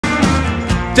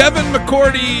Devin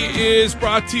McCourty is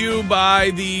brought to you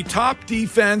by the top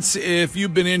defense if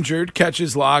you've been injured,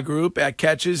 Catches Law Group. At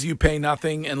Catches, you pay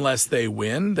nothing unless they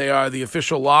win. They are the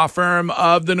official law firm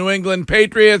of the New England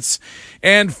Patriots.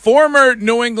 And former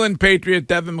New England Patriot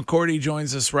Devin McCourty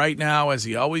joins us right now, as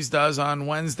he always does on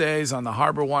Wednesdays on the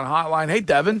Harbor One Hotline. Hey,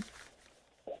 Devin.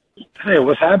 Hey,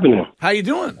 what's happening? How you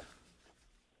doing?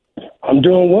 I'm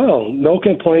doing well. No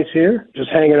complaints here. Just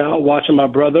hanging out, watching my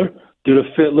brother do the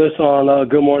fit list on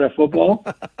Good Morning Football.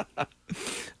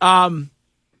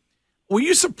 Were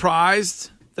you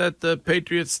surprised that the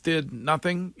Patriots did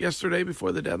nothing yesterday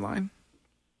before the deadline?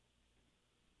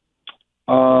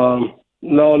 No,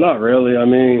 not really. I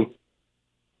mean,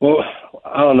 well,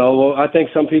 I don't know. Well, I think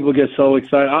some people get so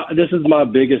excited. This is my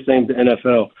biggest thing to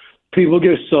NFL. People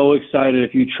get so excited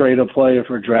if you trade a player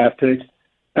for draft picks.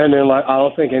 And then, I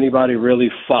don't think anybody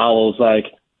really follows,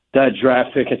 that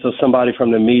draft pick until somebody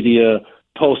from the media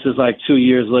posts 2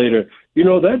 years later.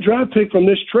 That draft pick from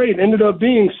this trade ended up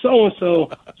being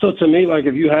so-and-so. So to me,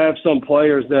 if you have some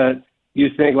players that you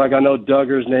think, I know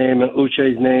Duggar's name and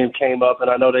Uche's name came up, and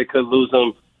I know they could lose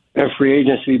them in free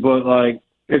agency, but,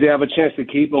 if they have a chance to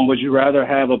keep them, would you rather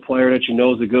have a player that you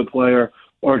know is a good player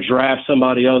or draft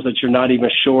somebody else that you're not even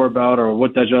sure about or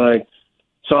what that you're like?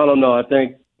 So I don't know. I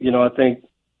think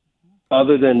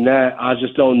other than that, I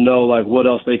just don't know what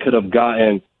else they could have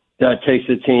gotten that takes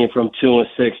the team from 2-6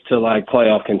 to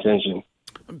playoff contention.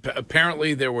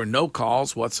 Apparently, there were no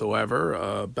calls whatsoever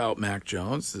about Mac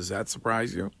Jones. Does that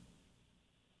surprise you?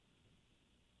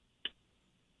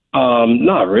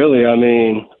 Not really. I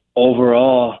mean,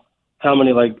 overall, how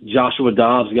many Joshua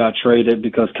Dobbs got traded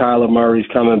because Kyler Murray's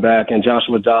coming back, and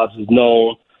Joshua Dobbs is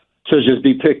known to just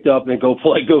be picked up and go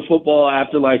play good football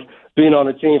after being on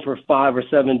the team for 5 or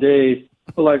 7 days.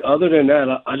 But other than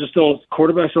that, I just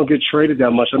quarterbacks don't get traded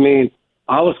that much. I mean,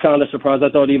 I was kind of surprised. I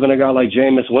thought even a guy like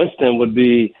Jameis Winston would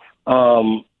be,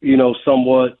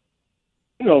 somewhat,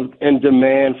 in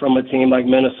demand from a team like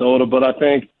Minnesota. But I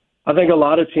think a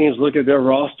lot of teams look at their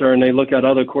roster and they look at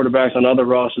other quarterbacks on other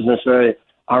rosters and say,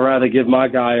 I'd rather give my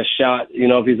guy a shot,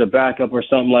 if he's a backup or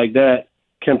something like that,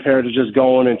 compared to just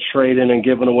going and trading and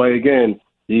giving away again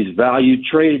these value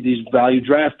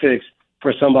draft picks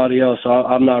for somebody else. So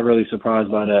I'm not really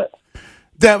surprised by that.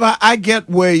 Dev, I get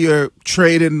where you're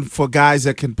trading for guys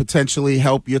that can potentially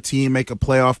help your team make a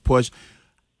playoff push.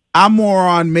 I'm more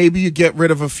on maybe you get rid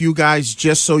of a few guys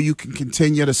just so you can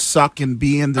continue to suck and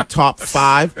be in the top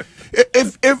 5.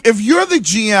 If you're the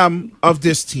GM of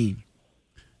this team,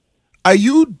 are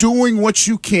you doing what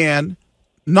you can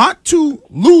not to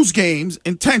lose games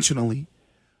intentionally,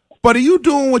 but are you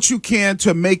doing what you can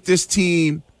to make this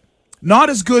team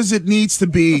not as good as it needs to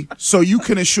be so you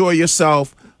can assure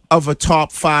yourself of a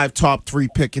top 5, top 3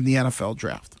 pick in the NFL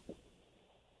draft?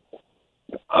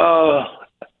 I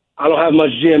don't have much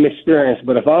GM experience,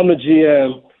 but if I'm the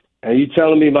GM and you're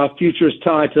telling me my future is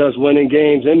tied to us winning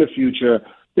games in the future,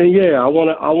 then yeah, I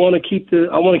want to keep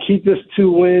this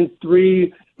 2-win,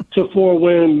 3 to 4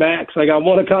 win max. I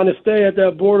want to kind of stay at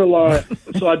that borderline,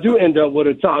 so I do end up with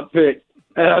a top pick.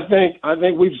 And I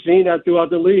think we've seen that throughout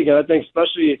the league, and I think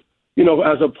especially,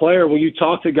 as a player, when you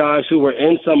talk to guys who were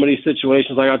in some of these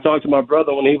situations, I talked to my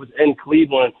brother when he was in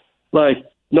Cleveland,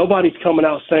 nobody's coming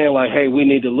out saying hey, we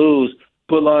need to lose.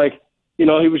 But he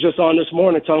was just on this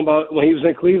morning talking about when he was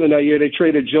in Cleveland that year, they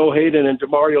traded Joe Hayden and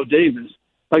DeMario Davis.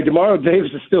 DeMario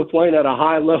Davis is still playing at a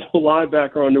high level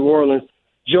linebacker on New Orleans.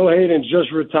 Joe Hayden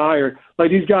just retired.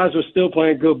 These guys were still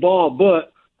playing good ball,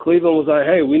 but Cleveland was like,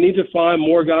 hey, we need to find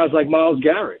more guys like Myles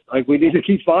Garrett. We need to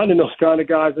keep finding those kind of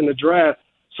guys in the draft.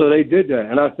 So they did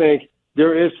that. And I think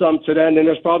there is something to that. And then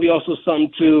there's probably also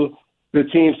something to the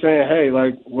team saying, hey,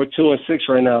 we're 2-6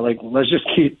 right now. Let's just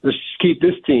keep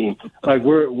this team.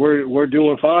 We're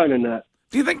doing fine in that.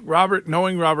 Do you think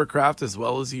knowing Robert Kraft as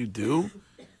well as you do,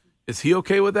 is he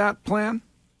okay with that plan?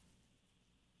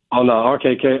 Oh, no,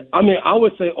 RKK. I mean, I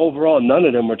would say overall none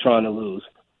of them were trying to lose.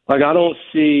 I don't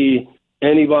see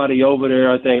anybody over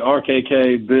there. I think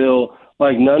RKK, Bill,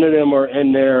 none of them are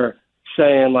in there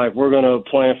saying, we're going to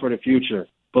plan for the future.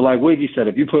 But like Wiggy said,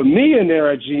 if you put me in there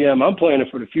at GM, I'm planning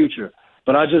for the future.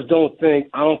 But I don't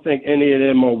think any of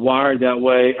them are wired that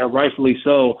way, and rightfully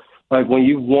so. When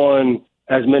you won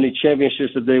as many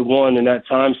championships as they won in that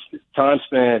time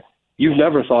span, you've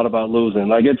never thought about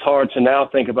losing. It's hard to now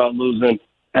think about losing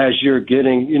as you're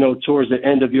getting, towards the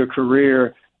end of your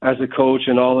career as a coach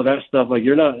and all of that stuff.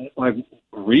 You're not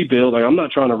rebuild. I'm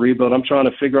not trying to rebuild. I'm trying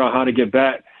to figure out how to get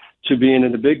back to being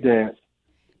in the big dance.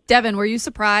 Devin, were you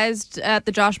surprised at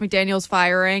the Josh McDaniels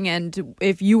firing? And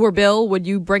if you were Bill, would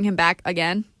you bring him back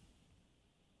again?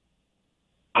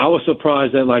 I was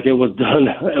surprised that like it was done.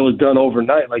 It was done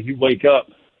overnight. Like you wake up.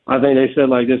 I think they said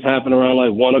like this happened around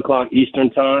like 1 o'clock Eastern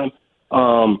time.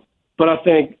 But I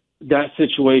think that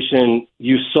situation,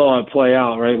 you saw it play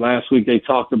out, right? Last week they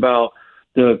talked about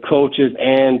the coaches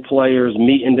and players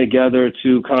meeting together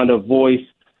to kind of voice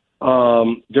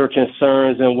their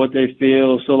concerns and what they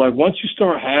feel. So, like, once you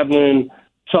start having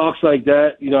talks like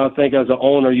that, you know, I think as an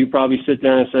owner, you probably sit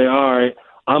there and say, all right,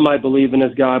 I might believe in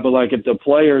this guy, but, like, if the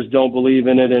players don't believe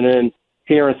in it, and then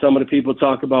hearing some of the people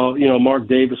talk about, you know, Mark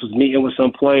Davis was meeting with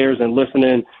some players and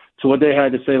listening to what they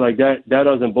had to say, like, that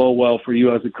doesn't bode well for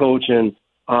you as a coach. And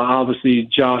obviously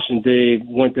Josh and Dave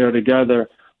went there together.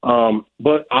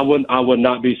 But I would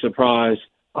not be surprised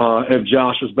if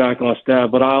Josh was back on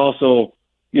staff. But I also,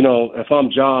 you know, if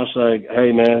I'm Josh, like,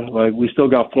 hey man, like we still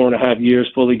got 4.5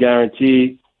 years fully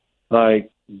guaranteed. Like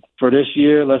for this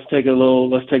year, let's take a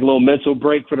little mental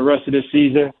break for the rest of this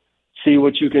season. See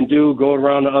what you can do. Go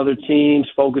around to other teams.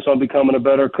 Focus on becoming a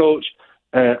better coach.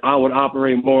 And I would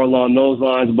operate more along those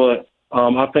lines. But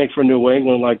I think for New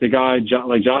England, like the guy,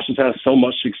 like Josh has had so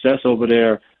much success over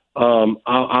there.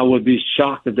 I would be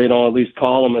shocked if they don't at least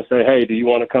call him and say, hey, do you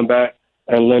want to come back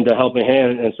and lend a helping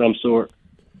hand in some sort?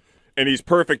 And he's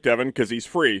perfect, Devin, because he's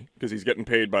free, because he's getting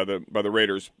paid by the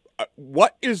Raiders.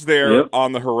 What is there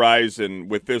on the horizon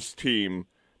with this team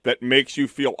that makes you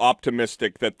feel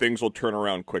optimistic that things will turn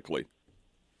around quickly?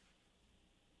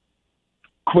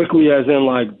 Quickly, as in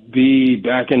like be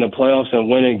back in the playoffs and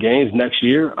winning games next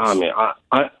year. I mean,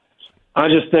 I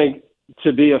just think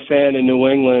to be a fan in New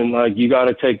England, like you got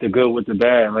to take the good with the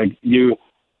bad. Like you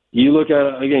look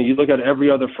at every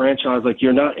other franchise, like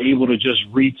you're not able to just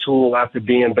retool after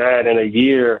being bad in a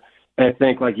year and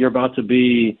think like you're about to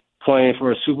be playing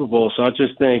for a Super Bowl. So I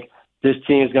just think this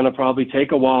team is going to probably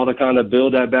take a while to kind of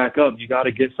build that back up. You got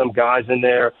to get some guys in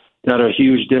there that are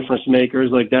huge difference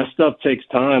makers. Like that stuff takes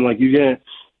time. Like you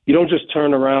don't just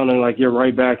turn around and like you're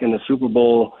right back in the Super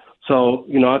Bowl. So,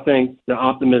 you know, I think the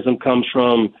optimism comes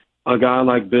from a guy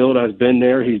like Bill that's been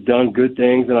there. He's done good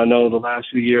things. And I know the last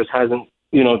few years hasn't,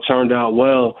 you know, turned out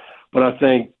well. But I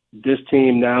think this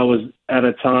team now is at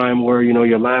a time where, you know,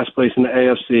 you're last place in the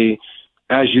AFC.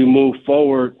 As you move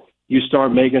forward, you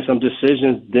start making some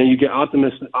decisions. Then you get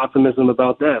optimism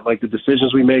about that. Like the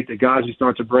decisions we make, the guys we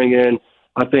start to bring in,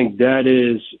 I think that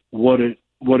is what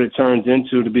it turns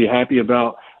into to be happy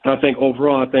about. And I think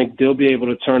overall, I think they'll be able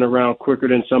to turn around quicker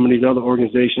than some of these other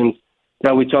organizations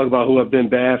that we talk about who have been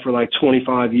bad for like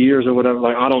 25 years or whatever.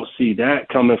 Like I don't see that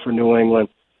coming for New England,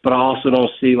 but I also don't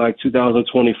see like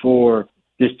 2024,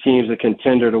 this team's a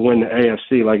contender to win the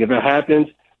AFC. Like if it happens,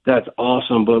 that's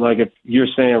awesome. But like if you're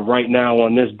saying right now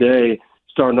on this day,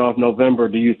 starting off November,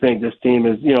 do you think this team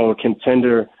is, you know, a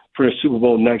contender for the Super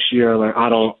Bowl next year? Like I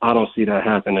don't see that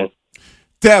happening.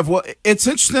 Dev, well, it's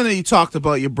interesting that you talked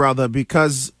about your brother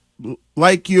because,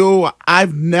 like you,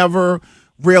 I've never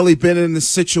really been in a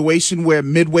situation where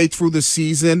midway through the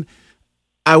season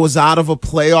I was out of a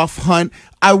playoff hunt.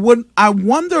 I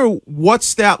wonder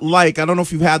what's that like. I don't know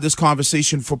if you've had this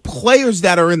conversation for players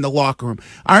that are in the locker room.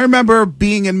 I remember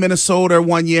being in Minnesota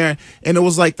one year, and it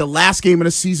was like the last game of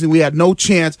the season. We had no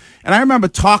chance. And I remember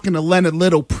talking to Leonard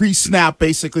Little pre-snap,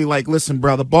 basically like, listen,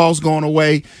 brother, ball's going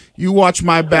away. You watch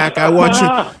my back. I watch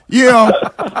you. You know,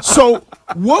 so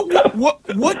what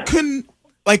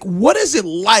is it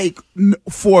like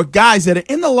for guys that are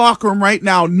in the locker room right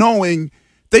now knowing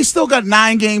they still got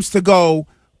 9 games to go,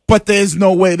 but there's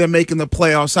no way they're making the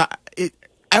playoffs?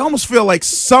 I almost feel like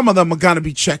some of them are going to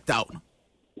be checked out.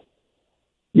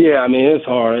 Yeah, I mean, it's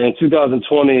hard. In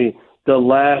 2020, I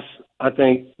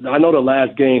know the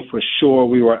last game for sure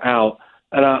we were out.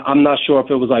 And I'm not sure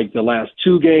if it was like the last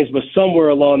 2 games, but somewhere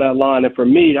along that line. And for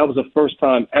me, that was the first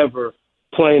time ever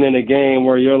playing in a game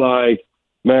where you're like,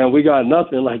 man, we got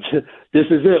nothing. Like, this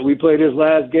is it. We play this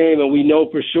last game, and we know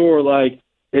for sure, like,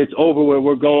 it's over with.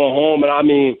 We're going home. And, I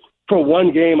mean, for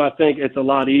one game, I think it's a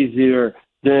lot easier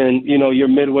than, you know, you're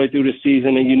midway through the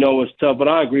season and you know it's tough. But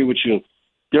I agree with you.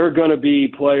 There are going to be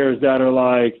players that are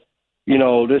like, you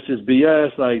know, this is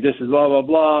BS, like this is blah, blah,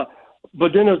 blah.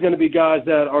 But then there's going to be guys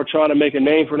that are trying to make a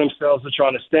name for themselves. They're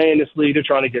trying to stay in this league. They're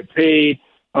trying to get paid.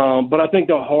 But I think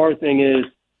the hard thing is,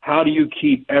 how do you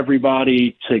keep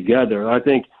everybody together? I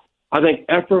think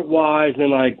effort-wise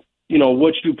and, like, you know,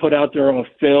 what you put out there on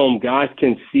film, guys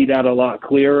can see that a lot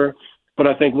clearer. But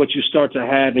I think what you start to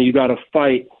have and you got to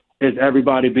fight is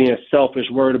everybody being selfish,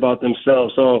 worried about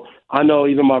themselves. So I know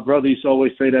even my brother used to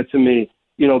always say that to me,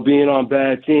 you know, being on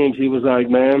bad teams. He was like,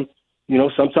 man, you know,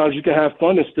 sometimes you can have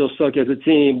fun and still suck as a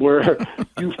team, where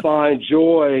you find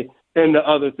joy in the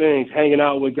other things, hanging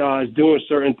out with guys, doing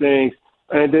certain things.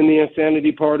 And then the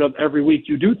insanity part of every week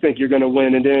you do think you're going to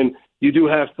win. And then you do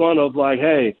have fun of like,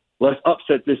 hey, let's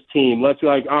upset this team. Let's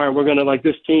like, all right, we're going to like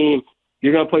this team.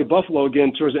 You're going to play Buffalo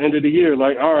again towards the end of the year.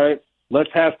 Like, all right, let's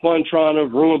have fun trying to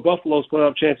ruin Buffalo's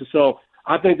playoff chances. So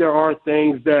I think there are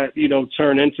things that,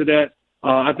 turn into that.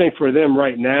 I think for them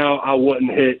right now, I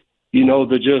wouldn't hit,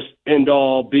 the just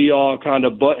end-all, be-all kind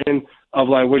of button of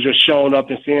like we're just showing up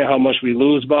and seeing how much we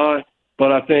lose by.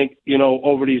 But I think,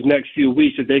 over these next few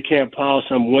weeks, if they can't pile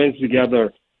some wins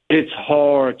together, it's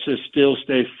hard to still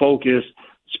stay focused,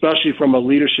 especially from a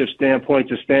leadership standpoint,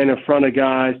 to stand in front of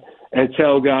guys and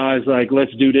tell guys, like,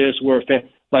 let's do this. We're a fan.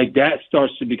 Like, that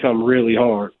starts to become really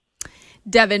hard.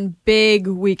 Devin, big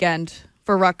weekend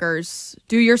for Rutgers.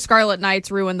 Do your Scarlet Knights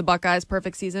ruin the Buckeyes'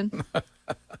 perfect season?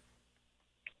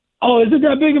 Oh, is it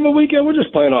that big of a weekend? We're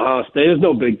just playing Ohio State. It's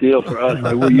no big deal for us.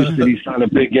 Like, we're used to these kind of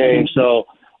big games. So,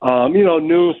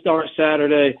 noon start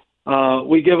Saturday.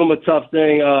 We give them a tough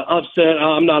thing. Upset,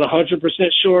 I'm not 100%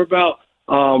 sure about.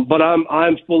 But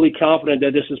I'm fully confident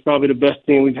that this is probably the best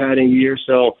team we've had in years.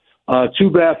 So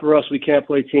too bad for us we can't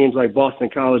play teams like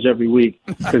Boston College every week,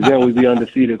 because then we'd be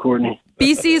undefeated, Courtney.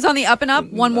 BC's on the up and up.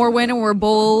 One more win and we're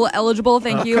bowl eligible.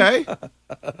 Thank you. Okay.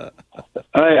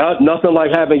 Hey, nothing like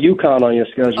having UConn on your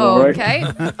schedule, right? Okay.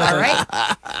 All right.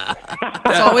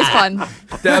 It's always fun.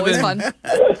 Always fun.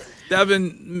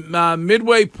 Devin,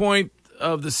 midway point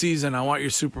of the season, I want your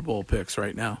Super Bowl picks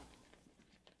right now.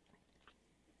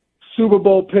 Super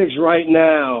Bowl picks right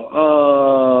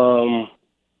now.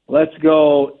 Let's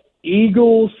go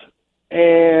Eagles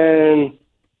and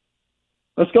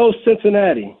let's go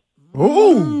Cincinnati.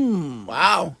 Ooh,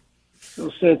 wow.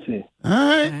 Go Cincy. All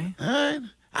right, all right.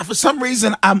 For some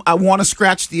reason, I want to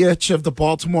scratch the itch of the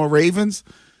Baltimore Ravens,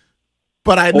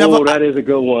 but I never. Oh, that is a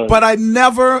good one. But I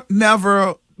never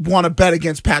want to bet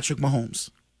against Patrick Mahomes.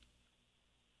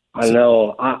 I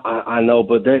know, I know,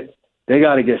 but they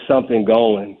got to get something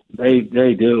going. They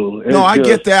do. It's I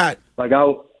get that. Like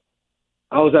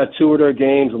I was at 2 of their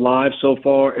games live so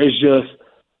far. It's just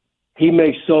he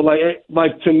makes so like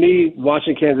to me,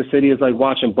 watching Kansas City is like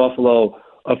watching Buffalo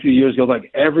a few years ago. Like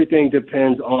everything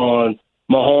depends on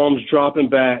Mahomes dropping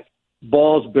back,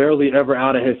 balls barely ever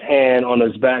out of his hand on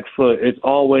his back foot. It's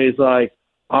always like,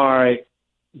 all right,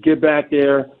 get back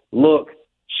there, look,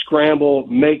 scramble,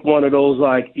 make one of those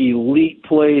like elite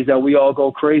plays that we all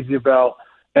go crazy about.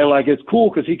 And like, it's cool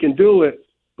because he can do it,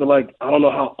 but like, I don't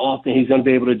know how often he's going to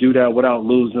be able to do that without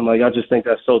losing. Like, I just think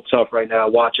that's so tough right now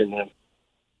watching him.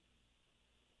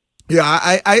 Yeah,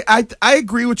 I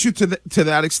agree with you to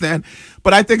that extent,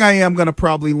 but I think I am going to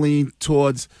probably lean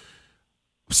towards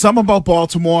some about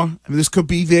Baltimore. I mean, this could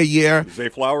be their year. Zay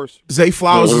Flowers. Zay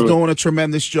Flowers is doing a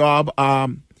tremendous job.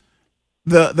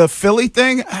 The Philly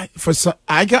thing,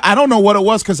 I don't know what it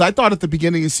was, because I thought at the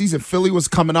beginning of the season Philly was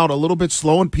coming out a little bit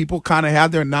slow and people kind of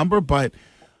had their number, but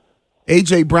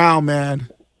A.J. Brown, man,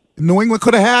 New England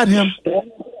could have had him.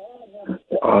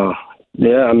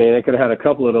 Yeah, I mean, they could have had a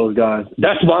couple of those guys.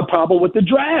 That's my problem with the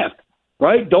draft,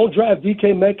 right? Don't draft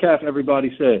DK Metcalf,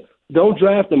 everybody said. Don't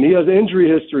draft him. He has injury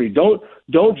history.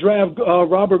 Don't draft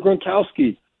Robert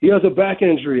Gronkowski. He has a back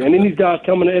injury. And then these guys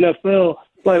coming to NFL,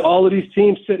 like all of these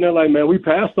teams sitting there like, man, we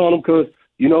passed on them because,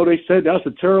 they said that's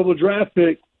a terrible draft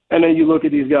pick. And then you look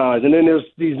at these guys. And then there's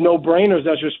these no-brainers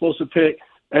that you're supposed to pick.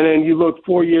 And then you look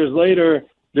 4 years later,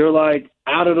 they're like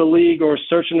out of the league or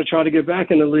searching to try to get back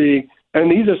in the league. And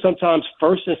these are sometimes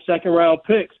first and second round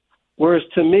picks. Whereas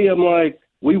to me, I'm like,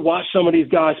 we watch some of these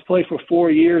guys play for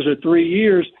 4 years or 3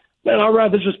 years. Man, I'd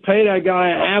rather just pay that guy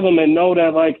and have him and know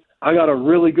that, like, I got a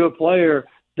really good player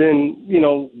than,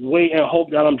 wait and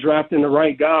hope that I'm drafting the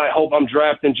right guy. Hope I'm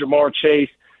drafting Jamar Chase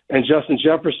and Justin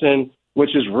Jefferson,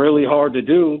 which is really hard to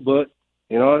do. But,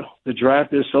 the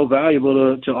draft is so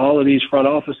valuable to all of these front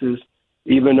offices,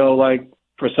 even though, like,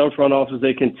 for some front offices,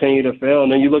 they continue to fail.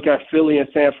 And then you look at Philly and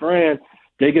San Fran,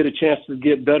 they get a chance to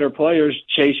get better players.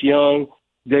 Chase Young,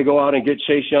 they go out and get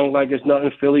Chase Young like it's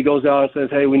nothing. Philly goes out and says,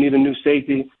 hey, we need a new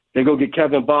safety. They go get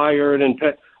Kevin Byard. And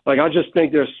I just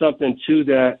think there's something to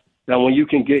that when you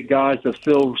can get guys to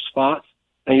fill spots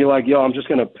and you're like, yo, I'm just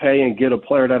going to pay and get a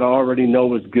player that I already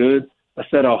know is good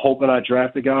instead of hoping I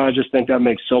draft a guy. I just think that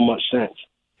makes so much sense.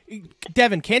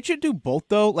 Devin, can't you do both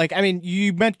though? Like, I mean,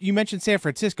 you mentioned San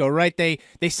Francisco, right? They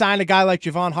sign a guy like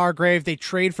Javon Hargrave. They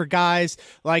trade for guys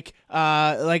like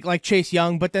Chase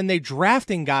Young, but then they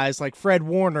drafting guys like Fred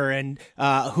Warner and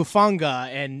Hufanga,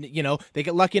 and they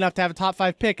get lucky enough to have a top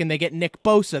 5 pick, and they get Nick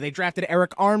Bosa. They drafted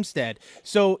Eric Armstead.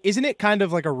 So isn't it kind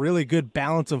of like a really good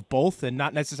balance of both, and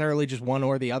not necessarily just one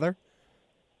or the other?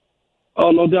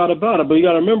 Oh, no doubt about it. But you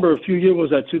got to remember, a few years was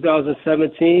that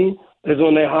 2017. Is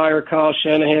when they hire Kyle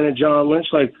Shanahan and John Lynch.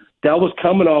 Like, that was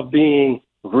coming off being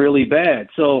really bad.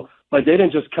 So, like, they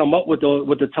didn't just come up with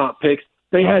the top picks.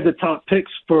 They had the top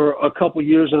picks for a couple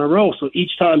years in a row. So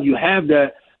each time you have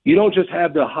that, you don't just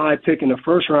have the high pick in the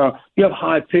first round. You have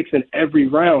high picks in every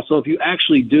round. So if you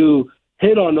actually do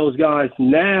hit on those guys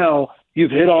now,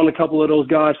 you've hit on a couple of those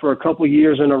guys for a couple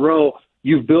years in a row.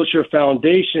 You've built your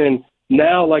foundation.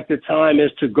 Now, like, the time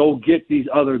is to go get these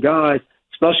other guys,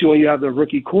 especially when you have the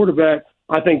rookie quarterback.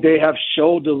 I think they have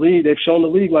showed the league. They've shown the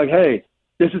league, like, hey,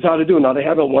 this is how to do it. Now, they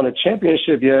haven't won a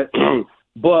championship yet,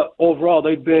 but overall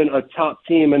they've been a top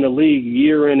team in the league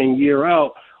year in and year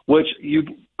out, which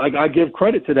I give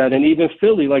credit to that. And even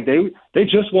Philly, like, they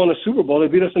just won a Super Bowl. They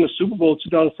beat us in the Super Bowl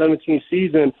 2017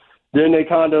 season. Then they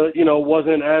kind of,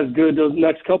 wasn't as good those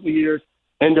next couple of years.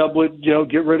 End up with,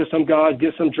 get rid of some guys,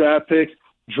 get some draft picks,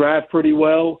 draft pretty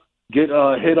well, get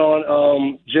hit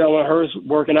on Jalen Hurts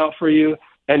working out for you,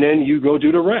 and then you go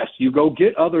do the rest. You go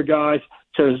get other guys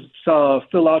to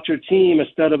fill out your team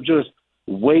instead of just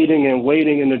waiting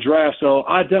in the draft. So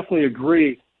I definitely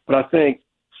agree, but I think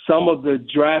some of the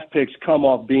draft picks come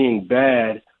off being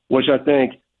bad, which I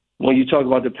think when you talk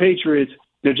about the Patriots,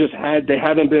 they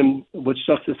haven't been, which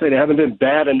sucks to say, they haven't been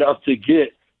bad enough to get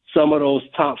some of those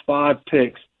top 5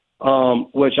 picks,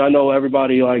 which I know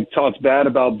everybody talks bad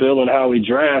about Bill and how he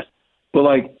drafts, but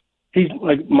he's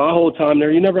my whole time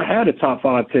there, you never had a top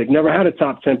 5 pick, never had a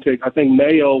top 10 pick. I think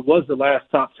Mayo was the last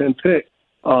top 10 pick.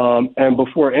 And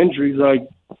before injuries,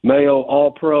 Mayo,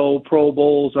 All-Pro, Pro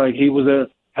Bowls, he was a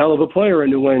hell of a player in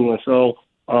New England. So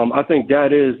I think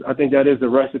that is the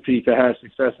recipe to have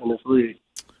success in this league.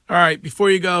 All right,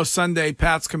 before you go, Sunday,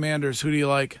 Pats Commanders, who do you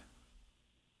like?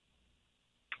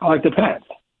 I like the Pats.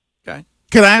 Okay.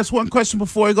 Can I ask one question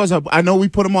before he goes? I know we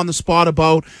put him on the spot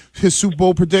about his Super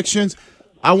Bowl predictions.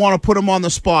 I want to put him on the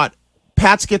spot.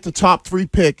 Pats get the top 3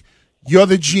 pick. You're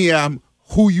the GM.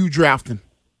 Who you drafting?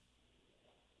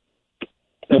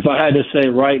 If I had to say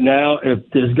right now,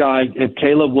 if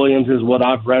Caleb Williams is what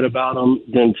I've read about him,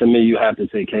 then to me you have to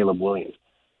say Caleb Williams.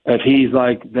 If he's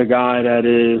the guy that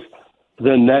is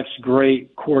the next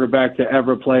great quarterback to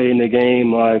ever play in the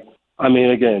game,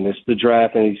 again, it's the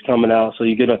draft and he's coming out, so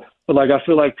you get but I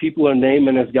feel like people are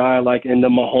naming this guy in the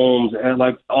Mahomes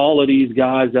and all of these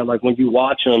guys that when you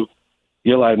watch him,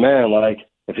 you're like, man,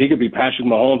 if he could be Patrick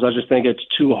Mahomes, I just think it's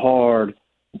too hard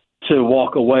to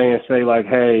walk away and say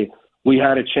hey, we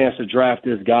had a chance to draft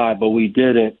this guy, but we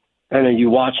didn't. And then you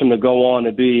watch him to go on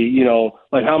to be,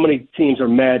 how many teams are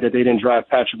mad that they didn't draft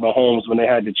Patrick Mahomes when they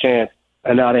had the chance,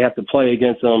 and now they have to play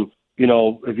against him,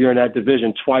 if you're in that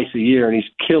division twice a year and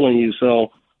he's killing you.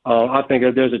 So I think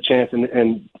if there's a chance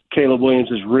and Caleb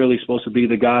Williams is really supposed to be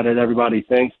the guy that everybody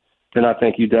thinks, then I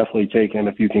think you definitely take him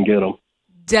if you can get him.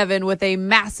 Devin with a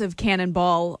massive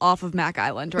cannonball off of Mack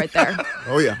Island right there.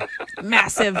 Oh, yeah.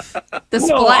 Massive. The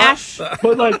splash.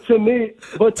 But to me,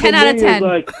 10 out of 10.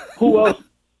 Is who else?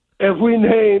 If we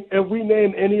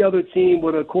name any other team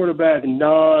with a quarterback Patrick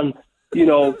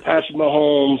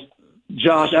Mahomes,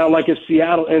 Josh Allen, if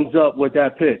Seattle ends up with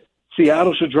that pick,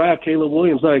 Seattle should draft Caleb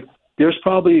Williams. There's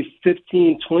probably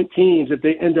 15, 20 teams, if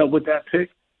they end up with that pick,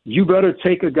 you better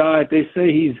take a guy, if they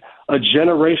say he's a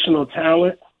generational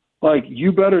talent,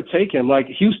 you better take him.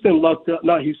 Houston lucked up,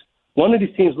 not Houston, one of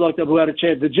these teams lucked up who had a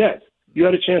chance, the Jets. You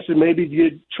had a chance to maybe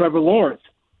get Trevor Lawrence,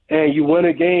 and you win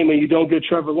a game and you don't get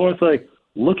Trevor Lawrence.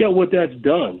 Look at what that's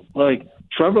done.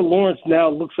 Trevor Lawrence now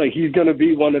looks like he's going to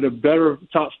be one of the better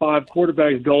top 5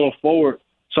 quarterbacks going forward.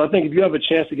 So I think if you have a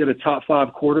chance to get a top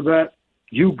 5 quarterback,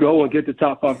 you go and get the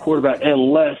top 5 quarterback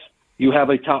unless you have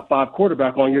a top 5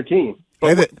 quarterback on your team.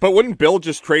 But wouldn't Bill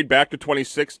just trade back to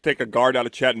 26, take a guard out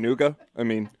of Chattanooga?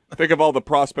 Think of all the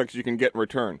prospects you can get in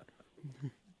return.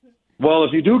 Well,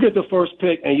 if you do get the first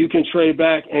pick and you can trade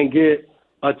back and get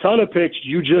a ton of picks,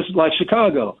 you just like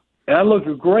Chicago. And that looks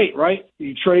great, right?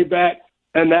 You trade back,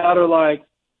 and now they're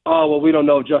oh, well, we don't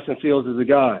know if Justin Fields is a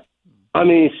guy.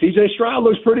 C.J. Stroud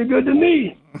looks pretty good to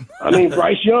me.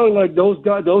 Bryce Young, those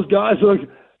guys look.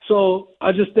 So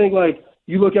I just think,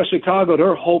 you look at Chicago,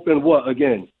 they're hoping what,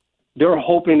 again? They're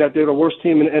hoping that they're the worst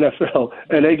team in the NFL,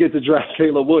 and they get to draft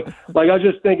Caleb Williams. I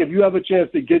just think if you have a chance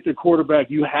to get the quarterback,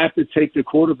 you have to take the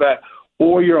quarterback,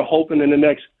 or you're hoping in the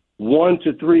next 1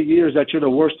 to 3 years that you're the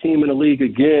worst team in the league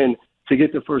again to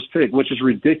get the first pick, which is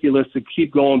ridiculous to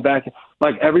keep going back.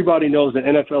 Everybody knows the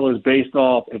NFL is based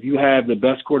off, if you have the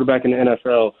best quarterback in the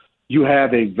NFL, you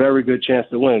have a very good chance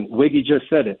to win. Wiggy just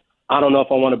said it. I don't know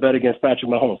if I want to bet against Patrick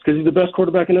Mahomes because he's the best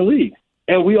quarterback in the league.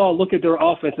 And we all look at their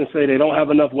offense and say they don't have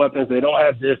enough weapons, they don't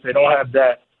have this, they don't have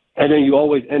that. And then you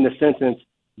always end the sentence,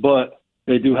 but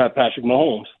they do have Patrick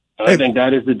Mahomes. I think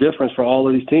that is the difference for all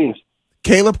of these teams.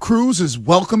 Caleb Cruz is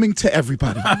welcoming to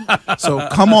everybody. So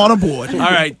come on aboard. All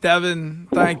right, Devin,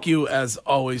 thank you as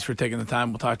always for taking the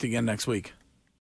time. We'll talk to you again next week.